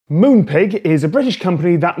Moonpig is a British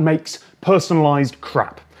company that makes personalised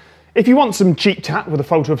crap. If you want some cheap tat with a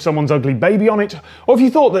photo of someone's ugly baby on it, or if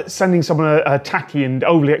you thought that sending someone a tacky and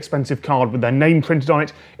overly expensive card with their name printed on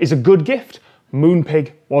it is a good gift,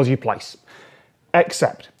 Moonpig was your place.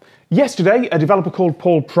 Except, yesterday a developer called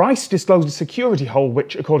Paul Price disclosed a security hole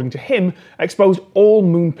which, according to him, exposed all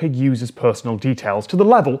Moonpig users' personal details to the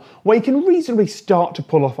level where you can reasonably start to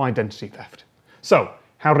pull off identity theft. So,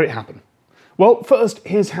 how did it happen? Well, first,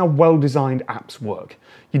 here's how well-designed apps work.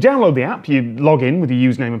 You download the app, you log in with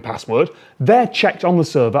your username and password, they're checked on the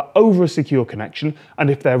server over a secure connection,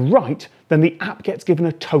 and if they're right, then the app gets given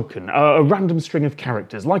a token, a random string of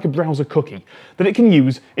characters, like a browser cookie, that it can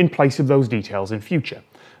use in place of those details in future.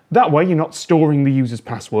 That way, you're not storing the user's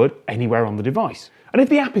password anywhere on the device. And if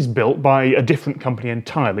the app is built by a different company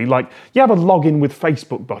entirely, like you have a login with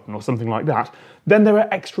Facebook button or something like that, then there are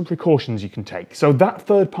extra precautions you can take, so that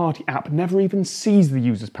third-party app never even sees the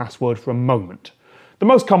user's password for a moment. The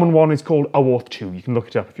most common one is called OAuth 2, you can look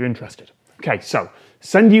it up if you're interested. Okay, so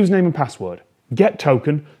send username and password, get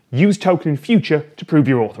token, use token in future to prove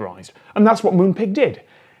you're authorised. And that's what Moonpig did.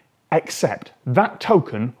 Except that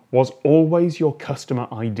token was always your customer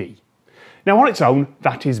ID. Now on its own,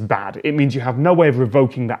 that is bad. It means you have no way of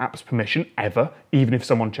revoking the app's permission, ever, even if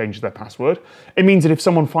someone changes their password. It means that if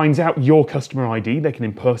someone finds out your customer ID, they can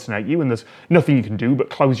impersonate you and there's nothing you can do but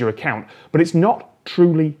close your account. But it's not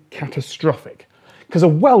truly catastrophic, because a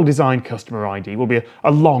well-designed customer ID will be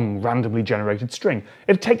a long, randomly generated string.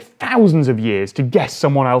 It'd take thousands of years to guess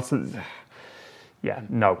someone else's... Yeah,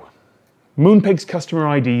 no. Moonpig's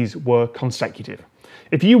customer IDs were consecutive.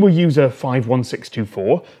 If you were user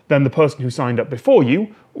 51624, then the person who signed up before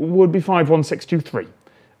you would be 51623,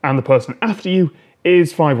 and the person after you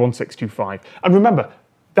is 51625. And remember,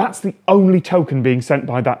 that's the only token being sent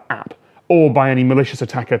by that app, or by any malicious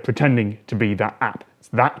attacker pretending to be that app. It's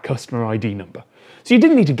that customer ID number. So you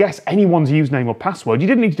didn't need to guess anyone's username or password, you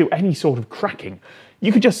didn't need to do any sort of cracking.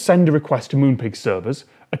 You could just send a request to Moonpig servers,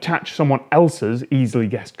 attach someone else's easily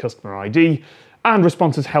guessed customer ID, and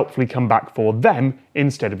responses helpfully come back for them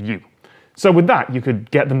instead of you. So with that, you could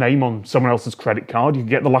get the name on someone else's credit card, you could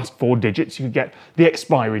get the last 4 digits, you could get the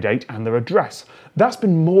expiry date and their address. That's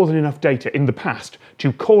been more than enough data in the past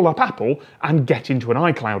to call up Apple and get into an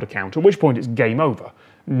iCloud account, at which point it's game over.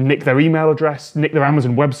 Nick their email address, nick their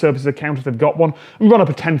Amazon Web Services account if they've got one, and run up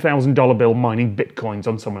a $10,000 bill mining bitcoins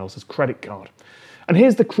on someone else's credit card. And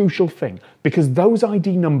here's the crucial thing, because those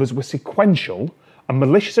ID numbers were sequential, a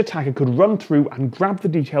malicious attacker could run through and grab the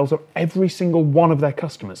details of every single one of their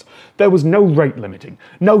customers. There was no rate limiting,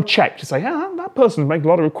 no check to say, that person's making a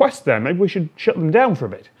lot of requests there, maybe we should shut them down for a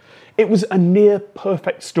bit. It was a near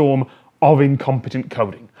perfect storm of incompetent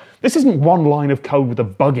coding. This isn't one line of code with a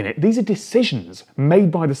bug in it, these are decisions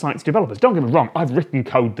made by the site's developers. Don't get me wrong, I've written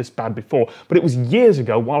code this bad before, but it was years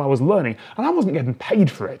ago while I was learning, and I wasn't getting paid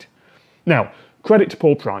for it. Now, credit to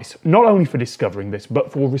Paul Price, not only for discovering this,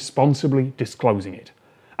 but for responsibly disclosing it.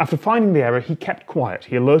 After finding the error, he kept quiet.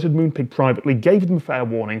 He alerted Moonpig privately, gave them a fair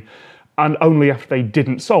warning, and only after they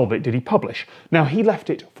didn't solve it did he publish. Now, he left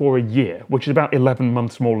it for a year, which is about 11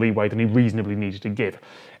 months more leeway than he reasonably needed to give.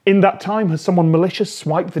 In that time, has someone malicious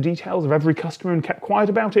swiped the details of every customer and kept quiet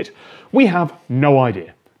about it? We have no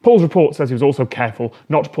idea. Paul's report says he was also careful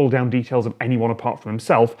not to pull down details of anyone apart from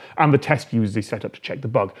himself and the test users he set up to check the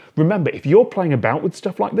bug. Remember, if you're playing about with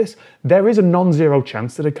stuff like this, there is a non-zero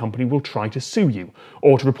chance that a company will try to sue you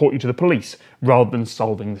or to report you to the police rather than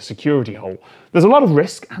solving the security hole. There's a lot of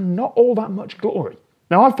risk and not all that much glory.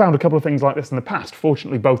 Now, I've found a couple of things like this in the past.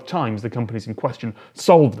 Fortunately, both times the companies in question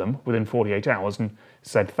solved them within 48 hours and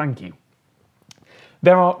said thank you.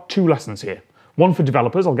 There are 2 lessons here. One for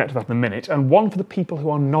developers, I'll get to that in a minute, and one for the people who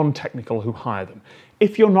are non-technical who hire them.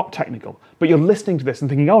 If you're not technical, but you're listening to this and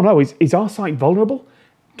thinking, oh no, is our site vulnerable?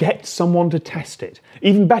 Get someone to test it.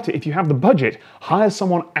 Even better, if you have the budget, hire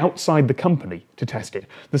someone outside the company to test it.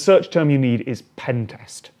 The search term you need is pen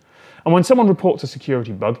test. And when someone reports a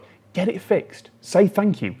security bug, get it fixed. Say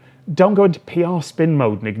thank you. Don't go into PR spin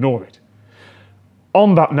mode and ignore it.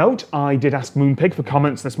 On that note, I did ask Moonpig for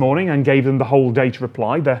comments this morning and gave them the whole day to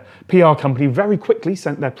reply. Their PR company very quickly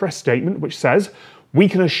sent their press statement, which says, "We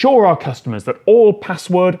can assure our customers that all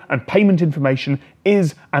password and payment information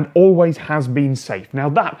is and always has been safe." Now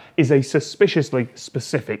that is a suspiciously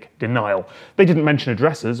specific denial. They didn't mention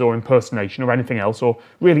addresses or impersonation or anything else, or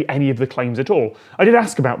really any of the claims at all. I did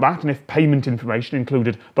ask about that and if payment information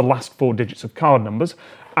included the last 4 digits of card numbers.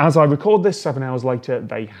 As I record this 7 hours later,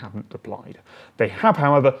 they haven't replied. They have,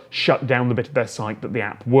 however, shut down the bit of their site that the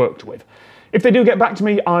app worked with. If they do get back to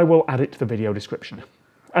me, I will add it to the video description.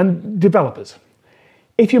 And developers,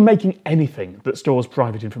 If you're making anything that stores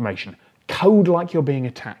private information, code like you're being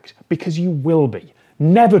attacked, because you will be.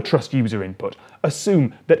 Never trust user input.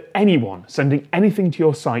 Assume that anyone sending anything to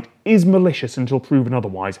your site is malicious until proven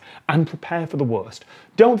otherwise, and prepare for the worst.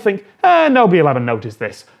 Don't think, nobody will ever notice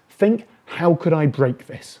this. Think, how could I break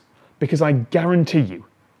this? Because I guarantee you,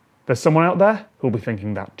 there's someone out there who'll be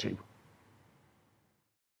thinking that too.